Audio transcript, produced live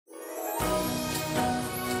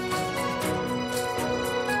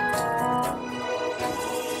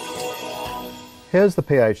Here's the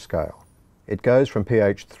pH scale. It goes from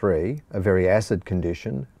pH 3, a very acid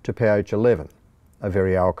condition, to pH 11, a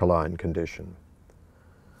very alkaline condition.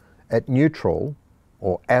 At neutral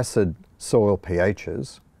or acid soil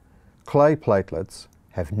pHs, clay platelets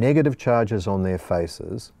have negative charges on their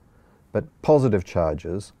faces, but positive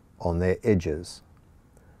charges on their edges.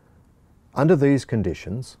 Under these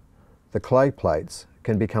conditions, the clay plates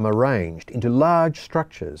can become arranged into large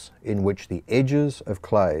structures in which the edges of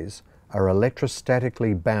clays are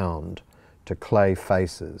electrostatically bound to clay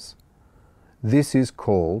faces. This is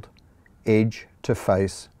called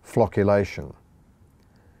edge-to-face flocculation.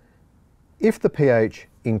 If the pH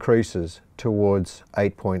increases towards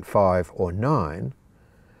 8.5 or 9,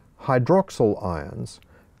 hydroxyl ions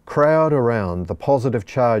crowd around the positive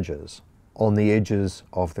charges on the edges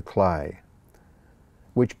of the clay,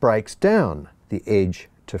 which breaks down the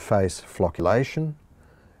edge-to-face flocculation,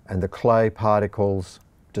 and the clay particles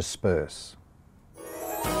disperse.